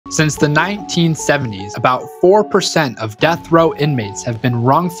Since the 1970s, about 4% of death row inmates have been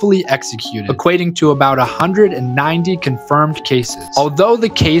wrongfully executed, equating to about 190 confirmed cases. Although the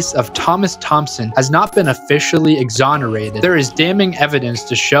case of Thomas Thompson has not been officially exonerated, there is damning evidence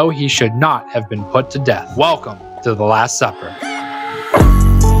to show he should not have been put to death. Welcome to The Last Supper.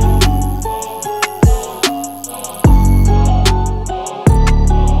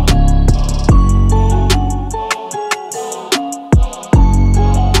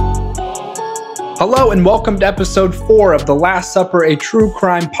 Hello and welcome to episode 4 of The Last Supper, a true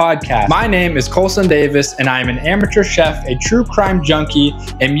crime podcast. My name is Colson Davis and I am an amateur chef, a true crime junkie,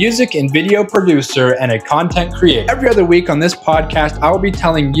 a music and video producer, and a content creator. Every other week on this podcast, I will be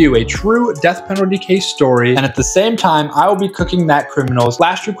telling you a true death penalty case story, and at the same time, I will be cooking that criminal's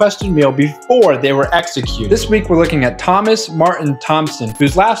last requested meal before they were executed. This week, we're looking at Thomas Martin Thompson,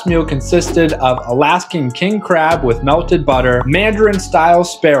 whose last meal consisted of Alaskan king crab with melted butter, Mandarin-style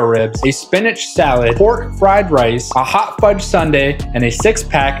spare ribs, a spinach salad, pork fried rice, a hot fudge sundae, and a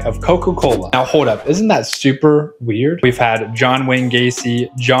 6-pack of Coca-Cola. Now hold up, isn't that super weird? We've had John Wayne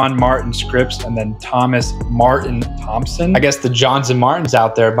Gacy, John Martin Scripps, and then Thomas Martin Thompson. I guess the Johns and Martins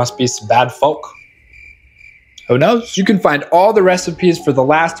out there must be some bad folk. Who knows? You can find all the recipes for the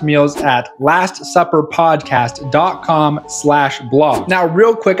last meals at lastsupperpodcast.com/blog. Now,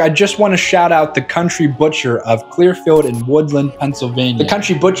 real quick, I just want to shout out the Country Butcher of Clearfield in Woodland, Pennsylvania. The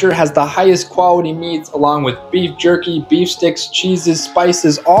Country Butcher has the highest quality meats along with beef jerky, beef sticks, cheeses,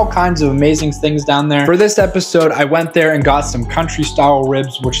 spices, all kinds of amazing things down there. For this episode, I went there and got some country style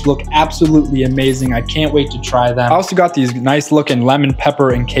ribs, which look absolutely amazing. I can't wait to try them. I also got these nice looking lemon pepper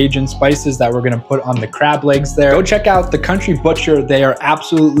and Cajun spices that we're going to put on the crab legs there. Go check out the Country Butcher. They are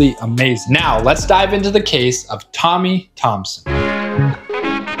absolutely amazing. Now, let's dive into the case of Tommy Thompson.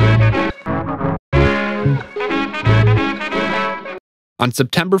 On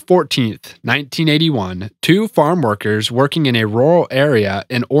September 14th, 1981, two farm workers working in a rural area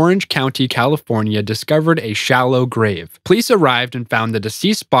in Orange County, California, discovered a shallow grave. Police arrived and found the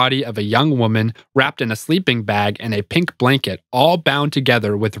deceased body of a young woman wrapped in a sleeping bag and a pink blanket, all bound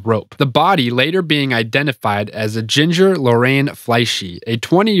together with rope. The body later being identified as a Ginger Fleischli, a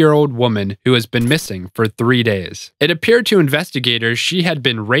 20-year-old woman who has been missing for 3 days. It appeared to investigators she had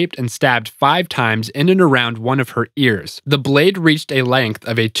been raped and stabbed 5 times in and around one of her ears. The blade reached a length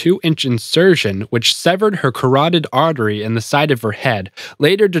of a 2-inch incision which severed her carotid artery in the side of her head,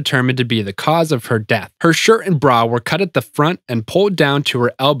 later determined to be the cause of her death. Her shirt and bra were cut at the front and pulled down to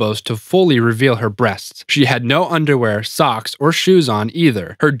her elbows to fully reveal her breasts. She had no underwear, socks, or shoes on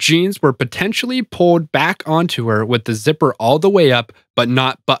either. Her jeans were potentially pulled back onto her with the zipper all the way up, but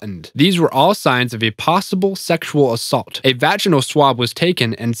not buttoned. These were all signs of a possible sexual assault. A vaginal swab was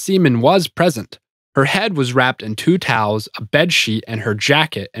taken and semen was present. Her head was wrapped in 2 towels, a bed sheet, and her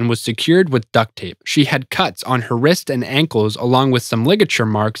jacket, and was secured with duct tape. She had cuts on her wrist and ankles along with some ligature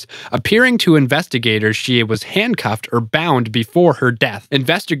marks, appearing to investigators she was handcuffed or bound before her death.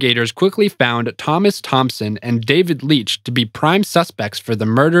 Investigators quickly found Thomas Thompson and David Leitch to be prime suspects for the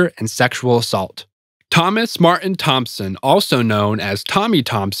murder and sexual assault. Thomas Martin Thompson, also known as Tommy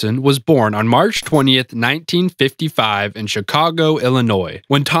Thompson, was born on March 20th, 1955 in Chicago, Illinois.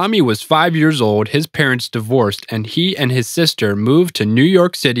 When Tommy was 5 years old, his parents divorced and he and his sister moved to New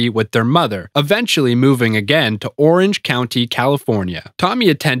York City with their mother, eventually moving again to Orange County, California. Tommy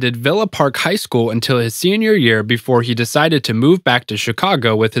attended Villa Park High School until his senior year before he decided to move back to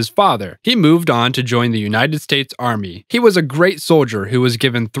Chicago with his father. He moved on to join the United States Army. He was a great soldier who was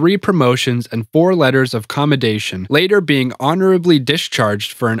given 3 promotions and 4 letters of commendation, later being honorably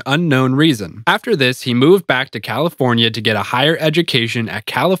discharged for an unknown reason. After this, he moved back to California to get a higher education at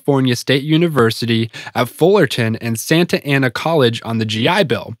California State University, at Fullerton, and Santa Ana College on the GI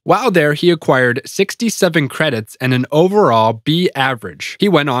Bill. While there, he acquired 67 credits and an overall B average. He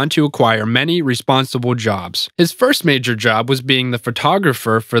went on to acquire many responsible jobs. His first major job was being the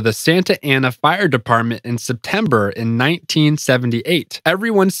photographer for the Santa Ana Fire Department in September in 1978.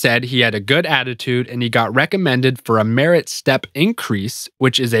 Everyone said he had a good attitude and he got recommended for a merit step increase,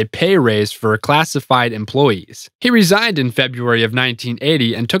 which is a pay raise for classified employees. He resigned in February of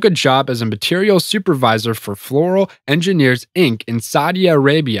 1980 and took a job as a materials supervisor for Floral Engineers Inc. in Saudi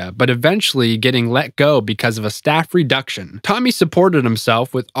Arabia, but eventually getting let go because of a staff reduction. Tommy supported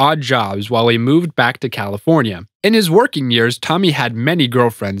himself with odd jobs while he moved back to California. In his working years, Tommy had many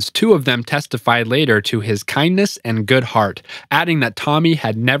girlfriends. 2 of them testified later to his kindness and good heart, adding that Tommy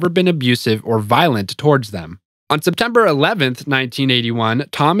had never been abusive or violent towards them. On September 11th, 1981,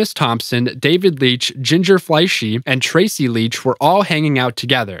 Thomas Thompson, David Leitch, Ginger Fleischli, and Tracy Leitch were all hanging out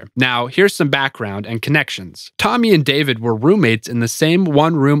together. Now, here's some background and connections. Tommy and David were roommates in the same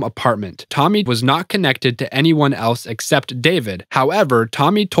one-room apartment. Tommy was not connected to anyone else except David. However,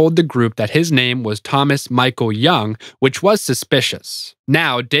 Tommy told the group that his name was Thomas Michael Young, which was suspicious.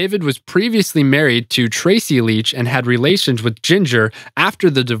 Now, David was previously married to Tracy Leitch and had relations with Ginger after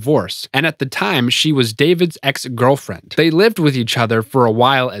the divorce, and at the time, she was David's ex-girlfriend. They lived with each other for a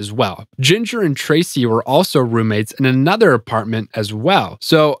while as well. Ginger and Tracy were also roommates in another apartment as well,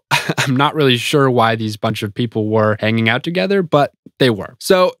 so I'm not really sure why these bunch of people were hanging out together, but they were.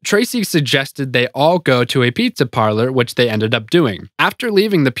 So Tracy suggested they all go to a pizza parlor, which they ended up doing. After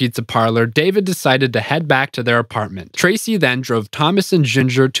leaving the pizza parlor, David decided to head back to their apartment. Tracy then drove Thomas and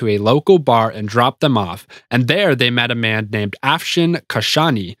Ginger to a local bar and dropped them off, and there they met a man named Afshin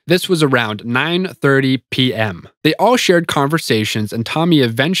Kashani. This was around 9:30 p.m. They all shared conversations, and Tommy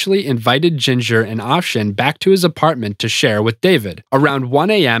eventually invited Ginger and Afshin back to his apartment to share with David. Around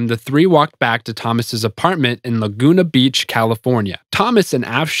 1 a.m., the three walked back to Thomas's apartment in Laguna Beach, California. Thomas and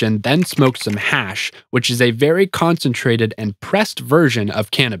Afshin then smoked some hash, which is a very concentrated and pressed version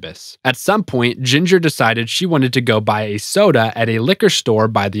of cannabis. At some point, Ginger decided she wanted to go buy a soda at a liquor store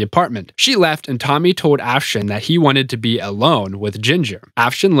by the apartment. She left, and Tommy told Afshin that he wanted to be alone with Ginger.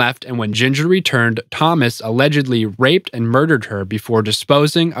 Afshin left, and when Ginger returned, Thomas allegedly raped and murdered her before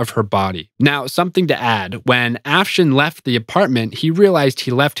disposing of her body. Now, something to add, when Afshin left the apartment, he realized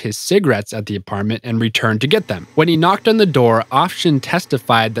he left his cigarettes at the apartment and returned to get them. When he knocked on the door, Afshin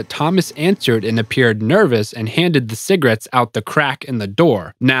testified that Thomas answered and appeared nervous and handed the cigarettes out the crack in the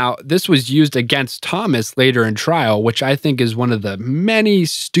door. Now, this was used against Thomas later in trial, which I think is one of the many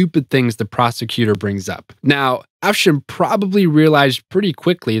stupid things the prosecutor brings up. Now, Afshin probably realized pretty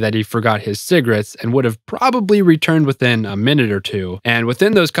quickly that he forgot his cigarettes and would have probably returned within a minute or two. And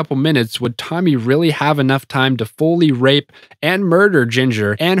within those couple minutes, would Tommy really have enough time to fully rape and murder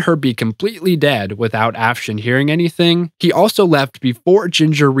Ginger and her be completely dead without Afshin hearing anything? He also left before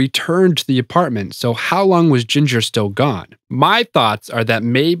Ginger returned to the apartment, so how long was Ginger still gone? My thoughts are that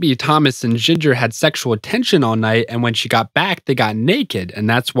maybe Thomas and Ginger had sexual tension all night, and when she got back, they got naked, and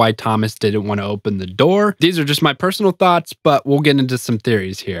that's why Thomas didn't want to open the door. These are just my personal thoughts, but we'll get into some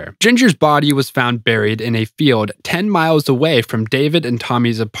theories here. Ginger's body was found buried in a field 10 miles away from David and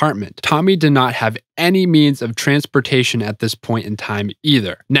Tommy's apartment. Tommy did not have any means of transportation at this point in time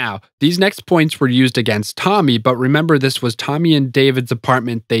either. Now, these next points were used against Tommy, but remember this was Tommy and David's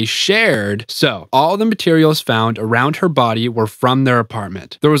apartment they shared, so all the materials found around her body were from their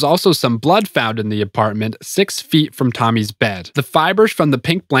apartment. There was also some blood found in the apartment 6 feet from Tommy's bed. The fibers from the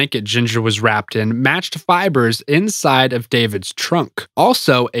pink blanket Ginger was wrapped in matched fibers inside of David's trunk.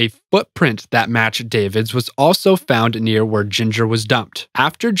 Also, a footprint that matched David's was also found near where Ginger was dumped.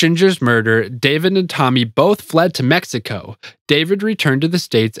 After Ginger's murder, David and Tommy both fled to Mexico. David returned to the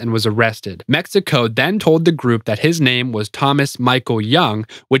States and was arrested. Mexico then told the group that his name was Thomas Michael Young,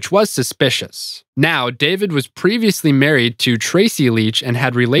 which was suspicious. Now, David was previously married to Tracy Leitch and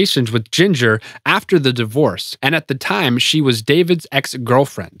had relations with Ginger after the divorce, and at the time, she was David's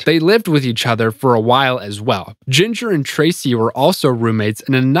ex-girlfriend. They lived with each other for a while as well. Ginger and Tracy were also roommates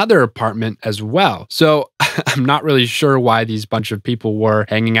in another apartment as well, so I'm not really sure why these bunch of people were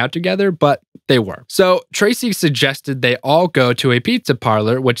hanging out together, but they were. So Tracy suggested they all go to a pizza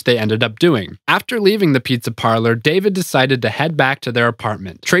parlor, which they ended up doing. After leaving the pizza parlor, David decided to head back to their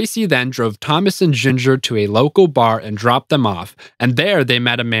apartment. Tracy then drove Thomas and Ginger to a local bar and dropped them off, and there they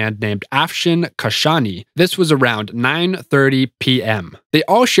met a man named Afshin Kashani. This was around 9:30 p.m. They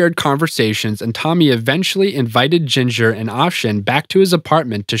all shared conversations, and Tommy eventually invited Ginger and Afshin back to his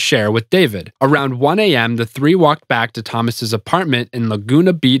apartment to share with David. Around 1 a.m., the three walked back to Thomas's apartment in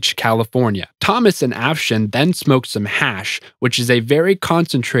Laguna Beach, California. Thomas and Afshin then smoked some hash, which is a very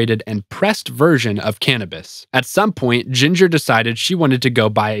concentrated and pressed version of cannabis. At some point, Ginger decided she wanted to go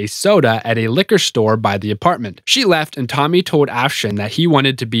buy a soda at a liquor store by the apartment. She left, and Tommy told Afshin that he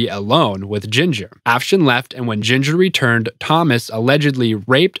wanted to be alone with Ginger. Afshin left, and when Ginger returned, Thomas allegedly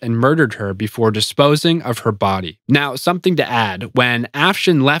raped and murdered her before disposing of her body. Now, something to add, when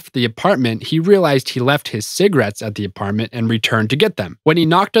Afshin left the apartment, he realized he left his cigarettes at the apartment and returned to get them. When he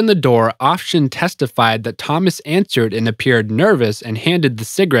knocked on the door, Afshin testified that Thomas answered and appeared nervous and handed the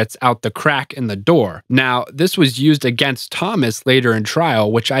cigarettes out the crack in the door. Now, this was used against Thomas later in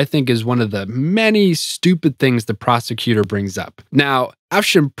trial, which I think is one of the many stupid things the prosecutor brings up. Now,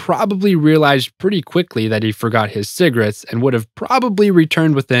 Afshin probably realized pretty quickly that he forgot his cigarettes and would have probably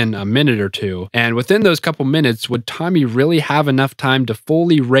returned within a minute or two. And within those couple minutes, would Tommy really have enough time to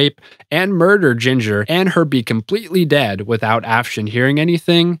fully rape and murder Ginger and her be completely dead without Afshin hearing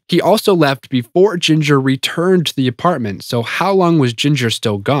anything? He also left before Ginger returned to the apartment, so how long was Ginger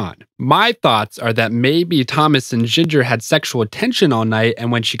still gone? My thoughts are that maybe Thomas and Ginger had sexual attention all night,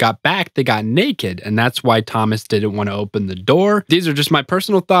 and when she got back, they got naked, and that's why Thomas didn't want to open the door. These are just my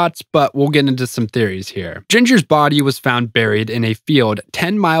personal thoughts, but we'll get into some theories here. Ginger's body was found buried in a field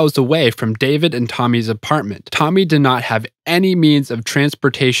 10 miles away from David and Tommy's apartment. Tommy did not have any means of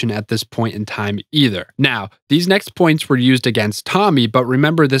transportation at this point in time either. Now, these next points were used against Tommy, but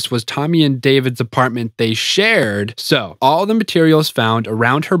remember this was Tommy and David's apartment they shared, so all the materials found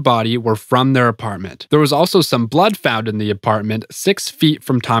around her body were from their apartment. There was also some blood found in the apartment 6 feet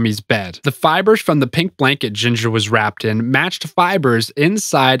from Tommy's bed. The fibers from the pink blanket Ginger was wrapped in matched fibers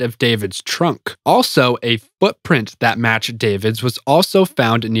inside of David's trunk. Also, a footprint that matched David's was also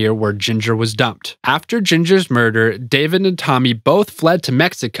found near where Ginger was dumped. After Ginger's murder, David and Tommy both fled to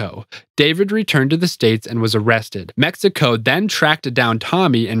Mexico. David returned to the States and was arrested. Mexico then tracked down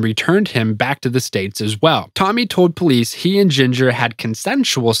Tommy and returned him back to the States as well. Tommy told police he and Ginger had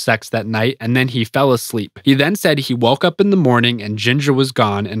consensual sex that night and then he fell asleep. He then said he woke up in the morning and Ginger was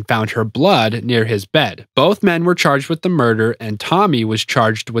gone and found her blood near his bed. Both men were charged with the murder and Tommy was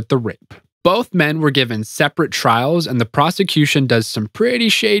charged with the rape. Both men were given separate trials, and the prosecution does some pretty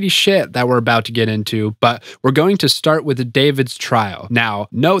shady shit that we're about to get into, but we're going to start with David's trial. Now,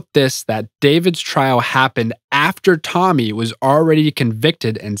 note this, that David's trial happened after Tommy was already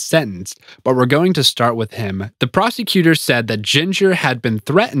convicted and sentenced, but we're going to start with him. The prosecutor said that Ginger had been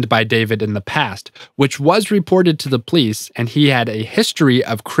threatened by David in the past, which was reported to the police, and he had a history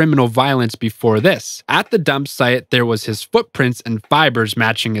of criminal violence before this. At the dump site, there was his footprints and fibers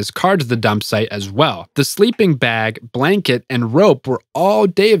matching his car to the dump site as well. The sleeping bag, blanket, and rope were all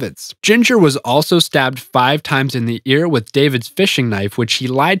David's. Ginger was also stabbed 5 times in the ear with David's fishing knife, which he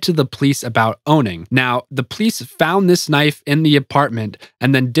lied to the police about owning. Now, the police found this knife in the apartment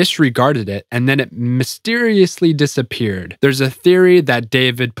and then disregarded it, and then it mysteriously disappeared. There's a theory that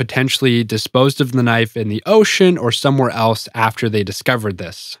David potentially disposed of the knife in the ocean or somewhere else after they discovered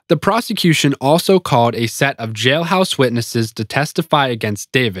this. The prosecution also called a set of jailhouse witnesses to testify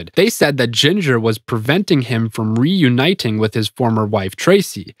against David. They said that Ginger was preventing him from reuniting with his former wife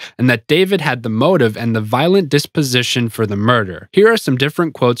Tracy, and that David had the motive and the violent disposition for the murder. Here are some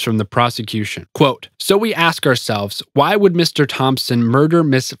different quotes from the prosecution. Quote, "So we ask ourselves, why would Mr. Thompson murder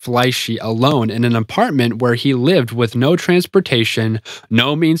Miss Fleischli alone in an apartment where he lived with no transportation,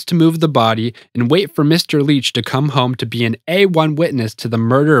 no means to move the body, and wait for Mr. Leitch to come home to be an A1 witness to the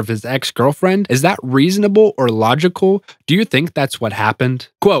murder of his ex-girlfriend? Is that reasonable or logical? Do you think that's what happened?"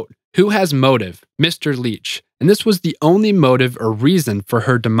 Quote, "Who has motive? Mr. Leitch. And this was the only motive or reason for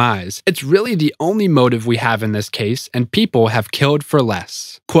her demise. It's really the only motive we have in this case, and people have killed for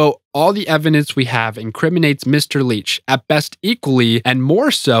less." Quote, "All the evidence we have incriminates Mr. Leitch, at best equally and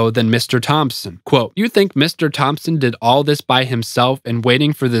more so than Mr. Thompson." Quote, "You think Mr. Thompson did all this by himself and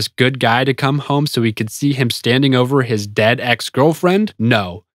waiting for this good guy to come home so he could see him standing over his dead ex-girlfriend?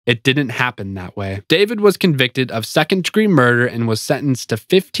 No. It didn't happen that way." David was convicted of second-degree murder and was sentenced to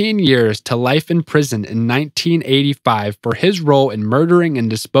 15 years to life in prison in 1985 for his role in murdering and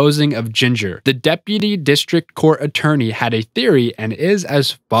disposing of Ginger. The deputy district court attorney had a theory and is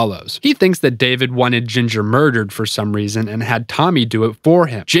as follows. He thinks that David wanted Ginger murdered for some reason and had Tommy do it for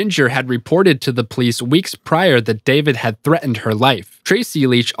him. Ginger had reported to the police weeks prior that David had threatened her life. Tracy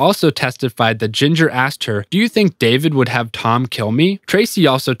Leitch also testified that Ginger asked her, "Do you think David would have Tom kill me?" Tracy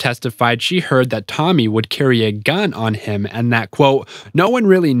also testified she heard that Tommy would carry a gun on him and that, quote, "No one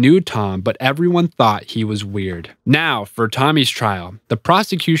really knew Tom, but everyone thought he was weird." Now, for Tommy's trial, the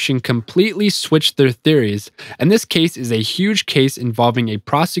prosecution completely switched their theories, and this case is a huge case involving a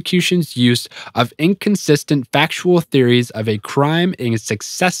prosecution's use of inconsistent factual theories of a crime in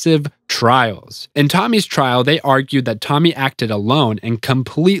successive trials. In Tommy's trial, they argued that Tommy acted alone and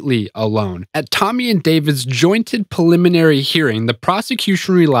completely alone. At Tommy and David's jointed preliminary hearing, the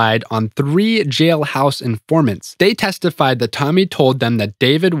prosecution relied on 3 jailhouse informants. They testified that Tommy told them that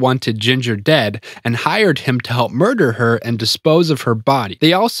David wanted Ginger dead and hired him to help murder her and dispose of her body.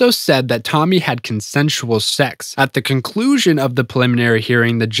 They also said that Tommy had consensual sex. At the conclusion of the preliminary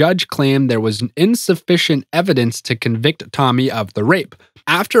hearing, the judge claimed there was insufficient evidence to convict Tommy of the rape.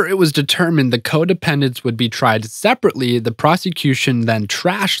 After it was determined the codependents would be tried separately, the prosecution then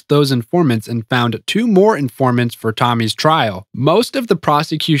trashed those informants and found 2 more informants for Tommy's trial. Most of the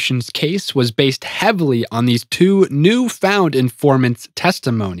prosecution's case was based heavily on these 2 newfound informants'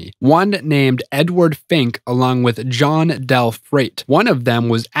 testimony. One named Edward Fink along with John Del Freight. One of them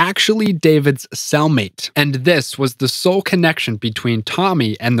was actually David's cellmate, and this was the sole connection between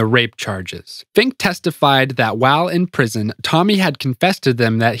Tommy and the rape charges. Fink testified that while in prison, Tommy had confessed to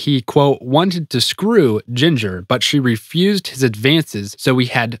them that he, quote, wanted to screw Ginger, but she refused his advances, so he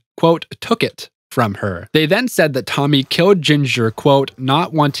had, quote, took it from her. They then said that Tommy killed Ginger, quote,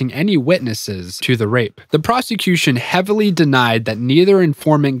 not wanting any witnesses to the rape. The prosecution heavily denied that neither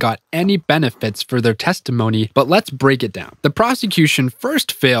informant got any benefits for their testimony, but let's break it down. The prosecution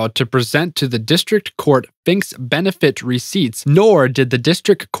first failed to present to the district court Fink's benefit receipts, nor did the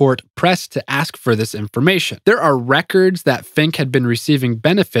district court press to ask for this information. There are records that Fink had been receiving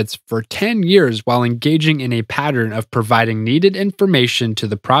benefits for 10 years while engaging in a pattern of providing needed information to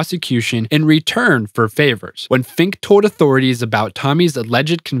the prosecution in return for favors. When Fink told authorities about Tommy's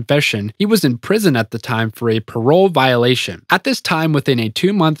alleged confession, he was in prison at the time for a parole violation. At this time, within a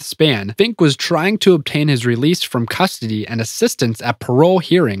 2-month span, Fink was trying to obtain his release from custody and assistance at parole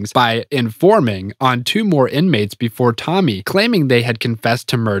hearings by informing on 2 more inmates before Tommy, claiming they had confessed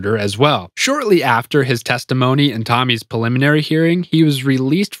to murder as well. Shortly after his testimony in Tommy's preliminary hearing, he was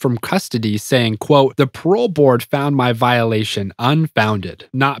released from custody saying, quote, the parole board found my violation unfounded,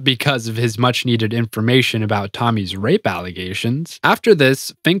 not because of his much-needed information about Tommy's rape allegations. After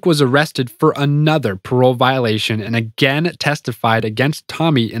this, Fink was arrested for another parole violation and again testified against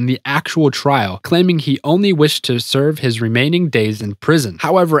Tommy in the actual trial, claiming he only wished to serve his remaining days in prison.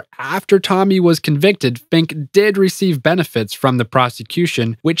 However, after Tommy was convicted, Fink did receive benefits from the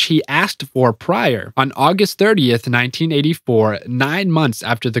prosecution, which he asked for prior. On August 30th, 1984, 9 months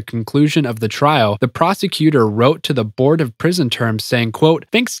after the conclusion of the trial, the prosecutor wrote to the Board of Prison Terms saying, quote,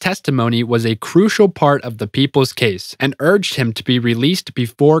 Fink's testimony was a crucial part of the people's case and urged him to be released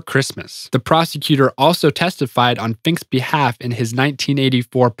before Christmas. The prosecutor also testified on Fink's behalf in his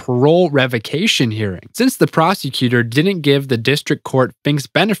 1984 parole revocation hearing. Since the prosecutor didn't give the district court Fink's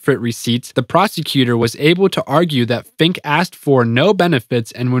benefit receipts, the prosecutor was able to argue that Fink asked for no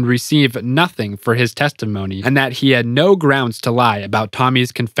benefits and would receive nothing for his testimony, and that he had no grounds to lie about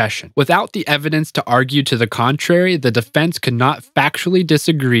Tommy's confession. Without the evidence to argue to the contrary, the defense could not factually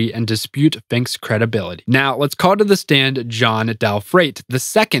disagree and dispute Fink's credibility. Now, let's call to the stand John Del Freight, the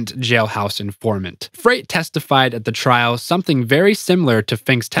second jailhouse informant. Freight testified at the trial something very similar to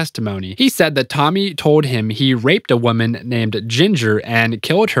Fink's testimony. He said that Tommy told him he raped a woman named Ginger and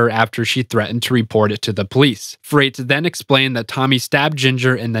killed her after she threatened to report it to the police. Freight then explained that Tommy stabbed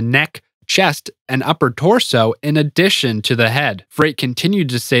Ginger in the neck, chest, and upper torso in addition to the head. Freight continued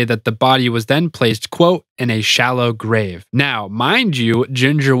to say that the body was then placed, quote, in a shallow grave. Now, mind you,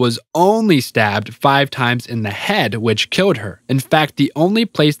 Ginger was only stabbed 5 times in the head, which killed her. In fact, the only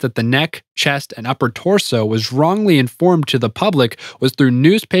place that the neck, chest, and upper torso was wrongly informed to the public was through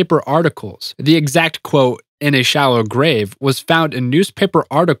newspaper articles. The exact quote, in a shallow grave, was found in newspaper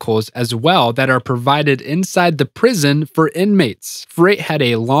articles as well that are provided inside the prison for inmates. Freight had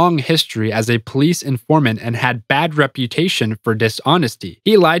a long history as a police informant and had bad reputation for dishonesty.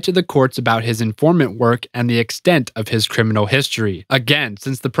 He lied to the courts about his informant work and the extent of his criminal history. Again,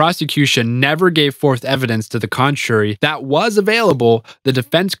 since the prosecution never gave forth evidence to the contrary that was available, the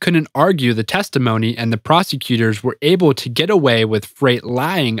defense couldn't argue the testimony and the prosecutors were able to get away with Freight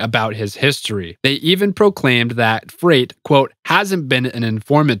lying about his history. They even proclaimed that Freight, quote, hasn't been an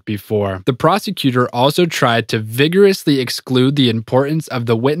informant before. The prosecutor also tried to vigorously exclude the importance of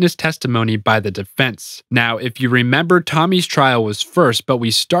the witness testimony by the defense. Now, if you remember, Tommy's trial was first, but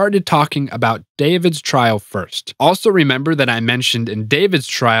we started talking about David's trial first. Also remember that I mentioned in David's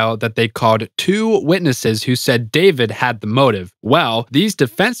trial that they called 2 witnesses who said David had the motive. Well, these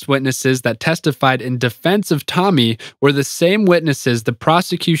defense witnesses that testified in defense of Tommy were the same witnesses the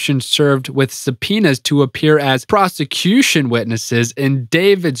prosecution served with subpoenas to appear as prosecution witnesses in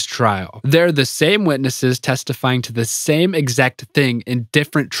David's trial. They're the same witnesses testifying to the same exact thing in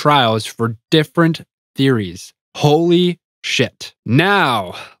different trials for different theories. Holy shit.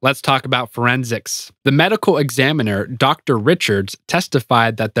 Now, let's talk about forensics. The medical examiner, Dr. Richards,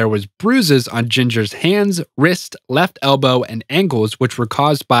 testified that there was bruises on Ginger's hands, wrist, left elbow, and ankles which were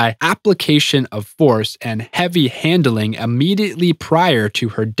caused by application of force and heavy handling immediately prior to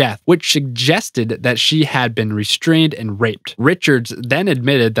her death, which suggested that she had been restrained and raped. Richards then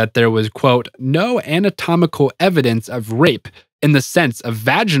admitted that there was, quote, no anatomical evidence of rape in the sense of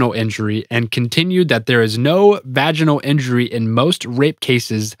vaginal injury and continued that there is no vaginal injury in most rape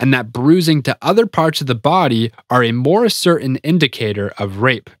cases and that bruising to other parts of the body are a more certain indicator of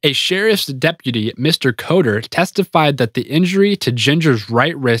rape. A sheriff's deputy, Mr. Coder, testified that the injury to Ginger's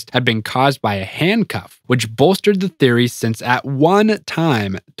right wrist had been caused by a handcuff, which bolstered the theory since at one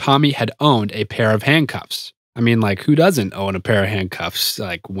time Tommy had owned a pair of handcuffs. I mean, like, who doesn't own a pair of handcuffs?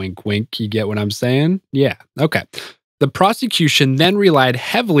 Like, wink, wink, you get what I'm saying? Yeah, okay. The prosecution then relied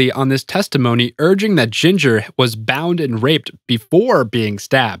heavily on this testimony, urging that Ginger was bound and raped before being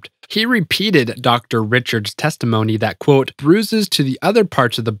stabbed. He repeated Dr. Richards' testimony that, quote, bruises to the other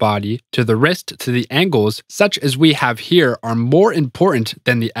parts of the body, to the wrist, to the ankles, such as we have here, are more important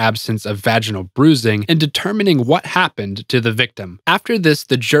than the absence of vaginal bruising in determining what happened to the victim. After this,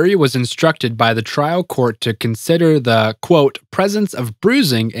 the jury was instructed by the trial court to consider the, quote, presence of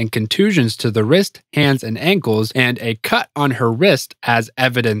bruising and contusions to the wrist, hands, and ankles, and a cut on her wrist as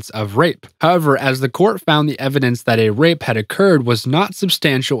evidence of rape. However, as the court found the evidence that a rape had occurred was not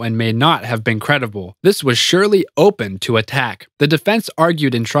substantial and may not have been credible, this was surely open to attack. The defense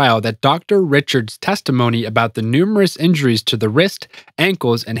argued in trial that Dr. Richards' testimony about the numerous injuries to the wrist,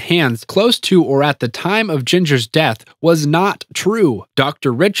 ankles, and hands close to or at the time of Ginger's death was not true.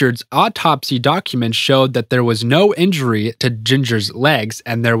 Dr. Richards' autopsy documents showed that there was no injury to Ginger's legs,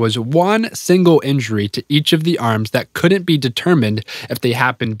 and there was one single injury to each of the arms that couldn't be determined if they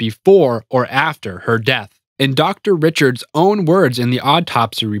happened before or after her death. In Dr. Richards' own words in the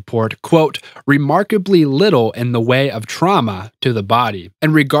autopsy report, quote, remarkably little in the way of trauma to the body.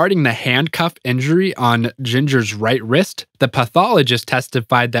 And regarding the handcuff injury on Ginger's right wrist, the pathologist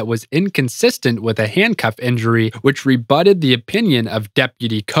testified that was inconsistent with a handcuff injury, which rebutted the opinion of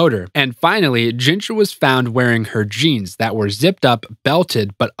Deputy Coder. And finally, Ginger was found wearing her jeans that were zipped up,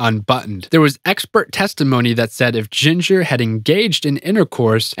 belted, but unbuttoned. There was expert testimony that said if Ginger had engaged in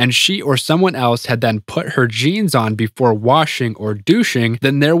intercourse and she or someone else had then put her jeans on before washing or douching,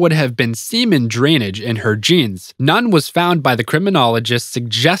 then there would have been semen drainage in her jeans. None was found by the criminologist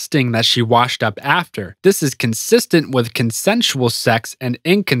suggesting that she washed up after. This is consistent with consensual sex and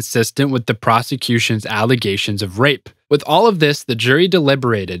inconsistent with the prosecution's allegations of rape. With all of this, the jury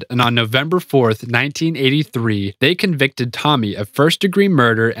deliberated, and on November 4th, 1983, they convicted Tommy of first-degree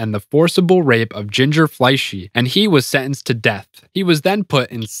murder and the forcible rape of Ginger Fleischli, and he was sentenced to death. He was then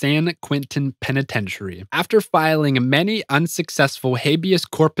put in San Quentin Penitentiary. After filing many unsuccessful habeas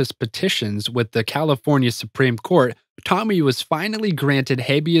corpus petitions with the California Supreme Court, Tommy was finally granted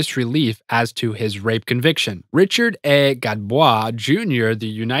habeas relief as to his rape conviction. Richard A. Gadbois, Jr., the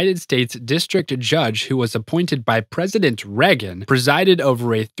United States District Judge who was appointed by President Reagan, presided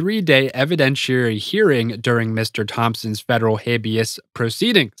over a 3-day evidentiary hearing during Mr. Thompson's federal habeas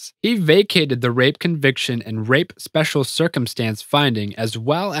proceedings. He vacated the rape conviction and rape special circumstance finding as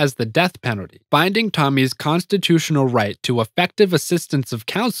well as the death penalty, finding Tommy's constitutional right to effective assistance of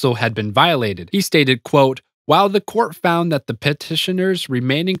counsel had been violated. He stated, quote, while the court found that the petitioner's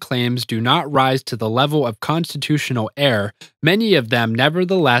remaining claims do not rise to the level of constitutional error, many of them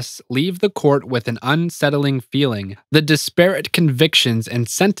nevertheless leave the court with an unsettling feeling. The disparate convictions and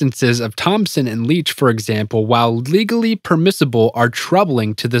sentences of Thompson and Leitch, for example, while legally permissible, are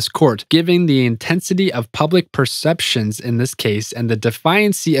troubling to this court, given the intensity of public perceptions in this case and the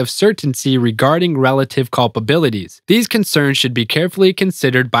defiancy of certainty regarding relative culpabilities. These concerns should be carefully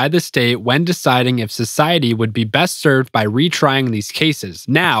considered by the state when deciding if society would be best served by retrying these cases,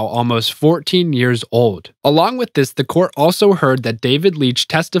 now almost 14 years old. Along with this, the court also heard that David Leitch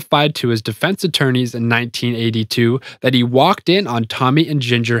testified to his defense attorneys in 1982 that he walked in on Tommy and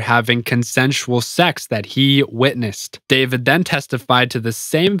Ginger having consensual sex that he witnessed. David then testified to the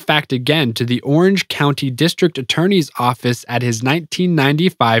same fact again to the Orange County District Attorney's Office at his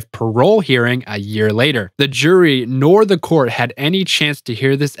 1995 parole hearing a year later. The jury nor the court had any chance to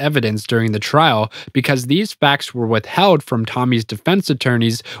hear this evidence during the trial because these facts were withheld from Tommy's defense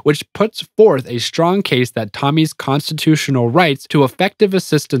attorneys, which puts forth a strong case that Tommy's constitutional rights to effective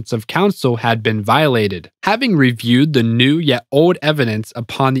assistance of counsel had been violated. Having reviewed the new yet old evidence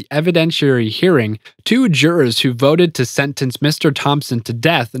upon the evidentiary hearing, 2 jurors who voted to sentence Mr. Thompson to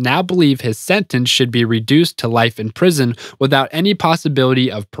death now believe his sentence should be reduced to life in prison without any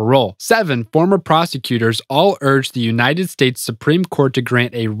possibility of parole. 7 former prosecutors all urged the United States Supreme Court to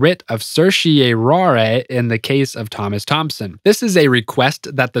grant a writ of certiorari in the case of Thomas Thompson. This is a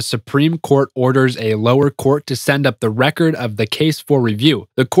request that the Supreme Court orders a lower court to send up the record record of the case for review.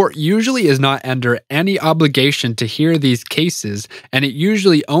 The court usually is not under any obligation to hear these cases, and it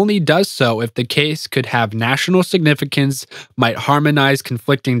usually only does so if the case could have national significance, might harmonize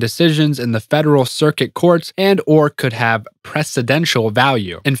conflicting decisions in the federal circuit courts, and or could have precedential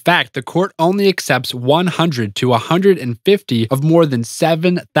value. In fact, the court only accepts 100 to 150 of more than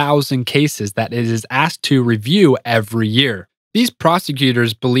 7,000 cases that it is asked to review every year. These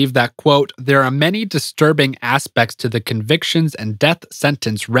prosecutors believe that, quote, there are many disturbing aspects to the convictions and death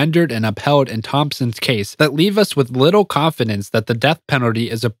sentence rendered and upheld in Thompson's case that leave us with little confidence that the death penalty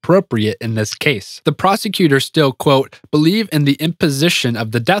is appropriate in this case. The prosecutors still, quote, believe in the imposition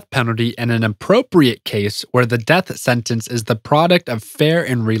of the death penalty in an appropriate case where the death sentence is the product of fair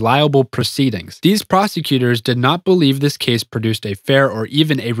and reliable proceedings. These prosecutors did not believe this case produced a fair or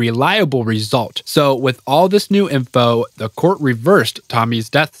even a reliable result. So, with all this new info, the court reversed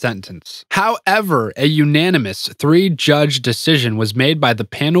Tommy's death sentence. However, a unanimous 3-judge decision was made by the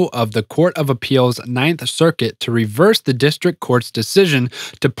panel of the Court of Appeals 9th Circuit to reverse the district court's decision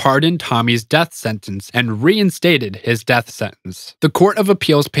to pardon Tommy's death sentence and reinstated his death sentence. The Court of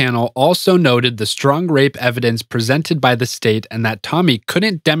Appeals panel also noted the strong rape evidence presented by the state and that Tommy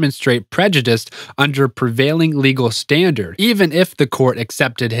couldn't demonstrate prejudice under prevailing legal standard, even if the court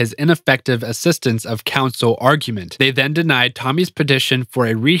accepted his ineffective assistance of counsel argument. They then denied Tommy's petition for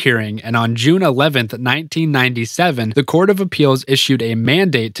a rehearing, and on June 11, 1997, the Court of Appeals issued a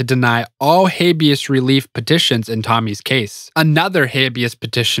mandate to deny all habeas relief petitions in Tommy's case. Another habeas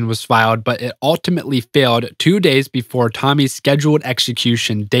petition was filed, but it ultimately failed 2 days before Tommy's scheduled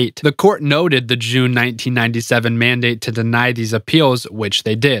execution date. The court noted the June 1997 mandate to deny these appeals, which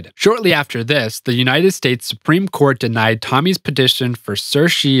they did. Shortly after this, the United States Supreme Court denied Tommy's petition for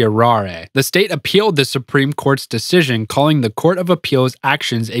certiorari. The state appealed the Supreme Court's decision, calling the Court of Appeals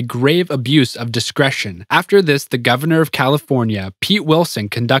actions a grave abuse of discretion. After this, the governor of California, Pete Wilson,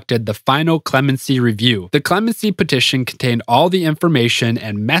 conducted the final clemency review. The clemency petition contained all the information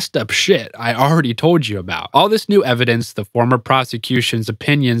and messed up shit I already told you about. All this new evidence, the former prosecution's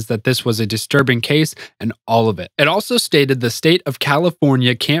opinions that this was a disturbing case, and all of it. It also stated the state of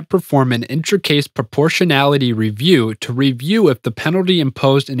California can't perform an inter-case proportionality review to review if the penalty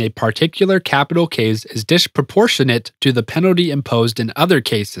imposed in a particular capital case is disproportionate to the penalty imposed in other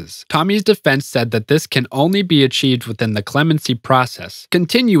cases. Tommy's defense said that this can only be achieved within the clemency process,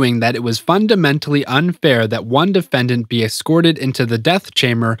 continuing that it was fundamentally unfair that one defendant be escorted into the death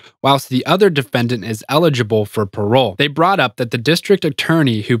chamber whilst the other defendant is eligible for parole. They brought up that the district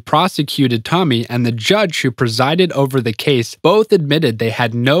attorney who prosecuted Tommy and the judge who presided over the case both admitted they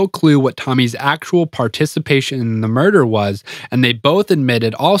had no clue what Tommy's actual participation in the murder was, and they both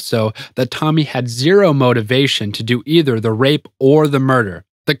admitted also that Tommy had zero motivation to do either the rape or the murder.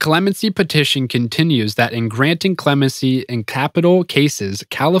 The clemency petition continues that in granting clemency in capital cases,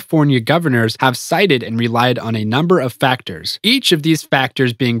 California governors have cited and relied on a number of factors, each of these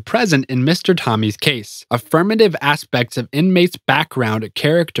factors being present in Mr. Tommy's case. Affirmative aspects of inmates' background,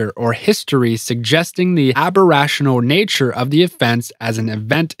 character, or history suggesting the aberrational nature of the offense as an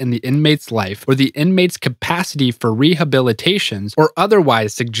event in the inmate's life, or the inmate's capacity for rehabilitations, or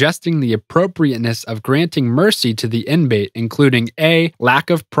otherwise suggesting the appropriateness of granting mercy to the inmate, including A.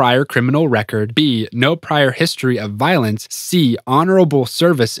 lack of prior criminal record, B. no prior history of violence, C. honorable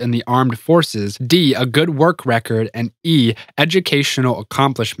service in the armed forces, D. a good work record, and E. educational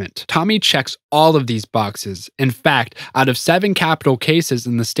accomplishment. Tommy checks all of these boxes. In fact, out of 7 capital cases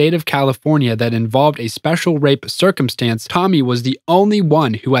in the state of California that involved a special rape circumstance, Tommy was the only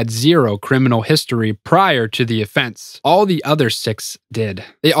one who had zero criminal history prior to the offense. All the other 6 did.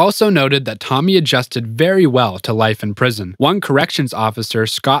 They also noted that Tommy adjusted very well to life in prison. One corrections officer,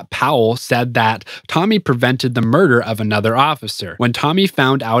 Scott Powell, said that Tommy prevented the murder of another officer. When Tommy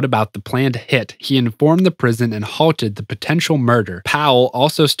found out about the planned hit, he informed the prison and halted the potential murder. Powell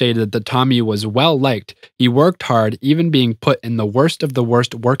also stated that Tommy was well liked. He worked hard, even being put in the worst of the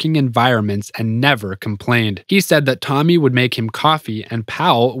worst working environments, and never complained. He said that Tommy would make him coffee and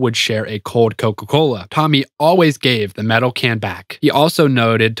Powell would share a cold Coca-Cola. Tommy always gave the metal can back. He also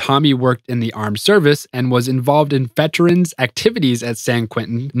noted Tommy worked in the armed service and was involved in veterans activities at San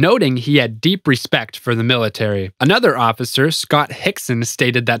Quentin, noting he had deep respect for the military. Another officer, Scott Hickson,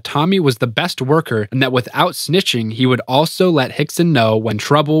 stated that Tommy was the best worker and that without snitching, he would also let Hickson know when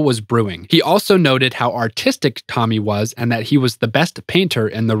trouble was brewing. He also noted how artistic Tommy was and that he was the best painter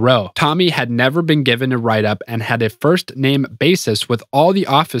in the row. Tommy had never been given a write-up and had a first-name basis with all the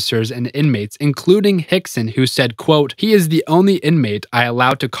officers and inmates, including Hickson, who said, quote, "He is the only inmate I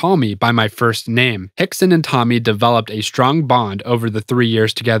allow to call me by my first name." Hickson and Tommy developed a strong bond over the 3 3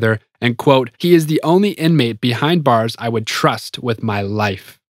 years together, and quote, "He is the only inmate behind bars I would trust with my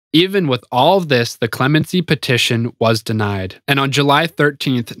life." Even with all of this, the clemency petition was denied. And on July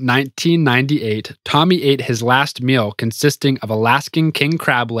 13th, 1998, Tommy ate his last meal consisting of Alaskan king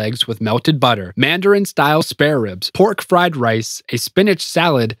crab legs with melted butter, Mandarin-style spare ribs, pork fried rice, a spinach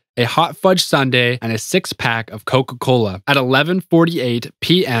salad, a hot fudge sundae, and a 6-pack of Coca-Cola. At 11:48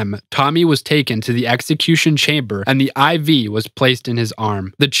 p.m., Tommy was taken to the execution chamber and the IV was placed in his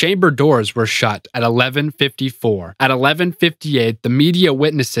arm. The chamber doors were shut at 11:54. At 11:58, the media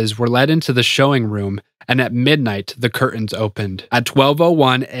witnesses were led into the showing room, and at midnight, the curtains opened. At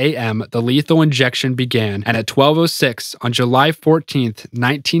 12:01 a.m., the lethal injection began, and at 12:06 on July 14th,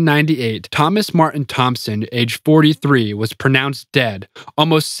 1998, Thomas Martin Thompson, age 43, was pronounced dead,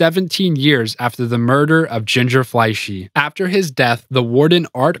 almost 17 years after the murder of Ginger Fleischli. After his death, the warden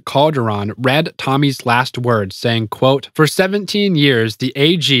Art Calderon read Tommy's last words, saying, quote, "For 17 years, the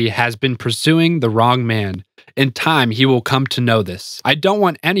AG has been pursuing the wrong man. In time, he will come to know this. I don't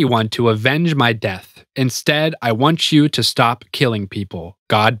want anyone to avenge my death. Instead, I want you to stop killing people.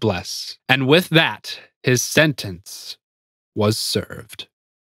 God bless." And with that, his sentence was served.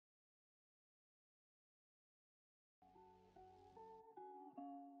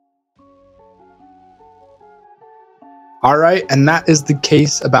 All right, and that is the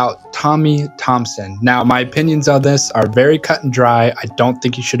case about Tommy Thompson. Now, my opinions on this are very cut and dry. I don't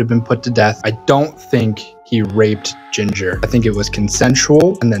think he should have been put to death. I don't think he raped Ginger. I think it was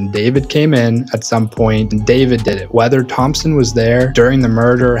consensual, and then David came in at some point, and David did it. Whether Thompson was there during the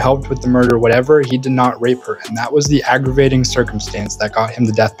murder, helped with the murder, whatever, he did not rape her, and that was the aggravating circumstance that got him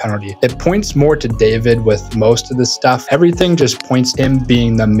the death penalty. It points more to David with most of this stuff. Everything just points to him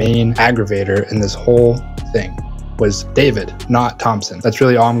being the main aggravator in this whole thing. Was David, not Thompson. That's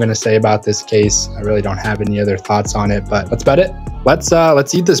really all I'm going to say about this case. I really don't have any other thoughts on it, but that's about it. Let's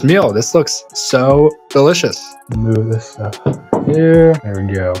eat this meal. This looks so delicious. Move this stuff here. There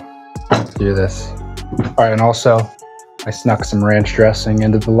we go. Let's do this. All right, and also I snuck some ranch dressing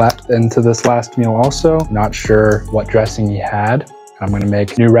into this last meal also. Not sure what dressing he had. I'm going to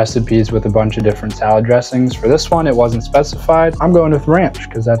make new recipes with a bunch of different salad dressings. For this one, it wasn't specified. I'm going with ranch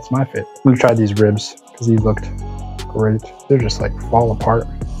because that's my favorite. I'm going to try these ribs because these looked great. They're just like fall apart.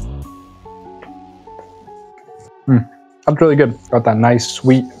 That's really good. Got that nice,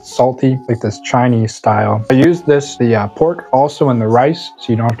 sweet, salty, like this Chinese style. I used the pork also in the rice,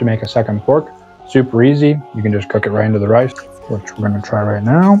 so you don't have to make a second pork. Super easy. You can just cook it right into the rice, which we're gonna try right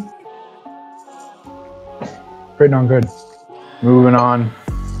now. Pretty darn good. Moving on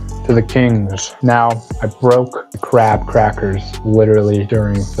to the kings. Now, I broke the crab crackers literally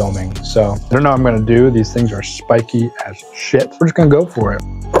during filming, so I don't know what I'm gonna do. These things are spiky as shit. We're just gonna go for it.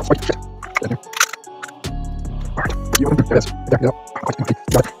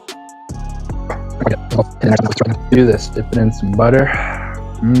 Do this, dip it in some butter.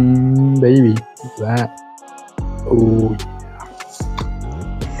 Baby, look at that. Oh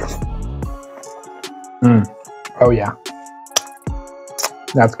yeah. Oh yeah.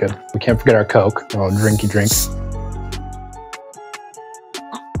 That's good. We can't forget our Coke. A little drinky drink.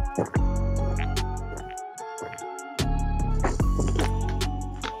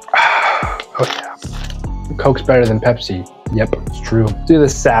 Oh yeah. Coke's better than Pepsi. Yep, it's true. Do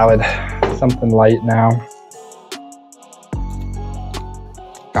this salad. Something light now.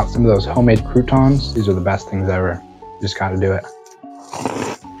 Got some of those homemade croutons. These are the best things ever. You just gotta do it.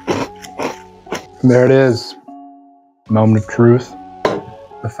 There it is. Moment of truth.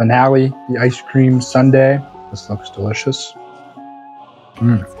 The finale, the ice cream sundae. This looks delicious.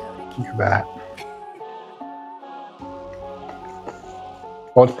 Look at that.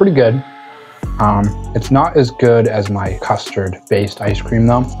 Well, it's pretty good. It's not as good as my custard-based ice cream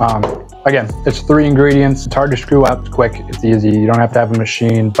though. Again, it's 3 ingredients. It's hard to screw up. It's quick. It's easy. You don't have to have a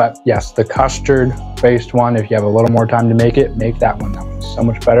machine. But yes, the custard-based one, if you have a little more time to make it, make that one. That one's so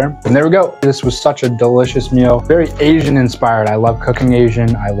much better. And there we go. This was such a delicious meal. Very Asian-inspired. I love cooking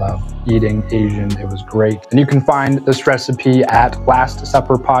Asian. I love eating Asian. It was great. And you can find this recipe at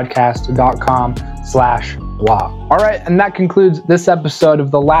lastsupperpodcast.com/blog. All right, and that concludes this episode of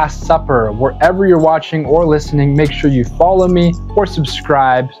The Last Supper. Wherever you're watching or listening, make sure you follow me or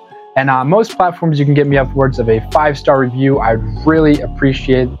subscribe. And on most platforms, you can get me upwards of a 5-star review. I'd really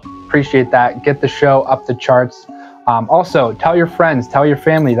appreciate that. Get the show up the charts. Also, tell your friends, tell your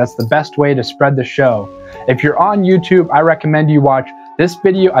family. That's the best way to spread the show. If you're on YouTube, I recommend you watch this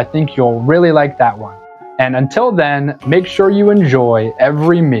video. I think you'll really like that one. And until then, make sure you enjoy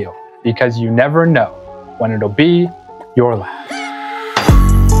every meal because you never know when it'll be your last.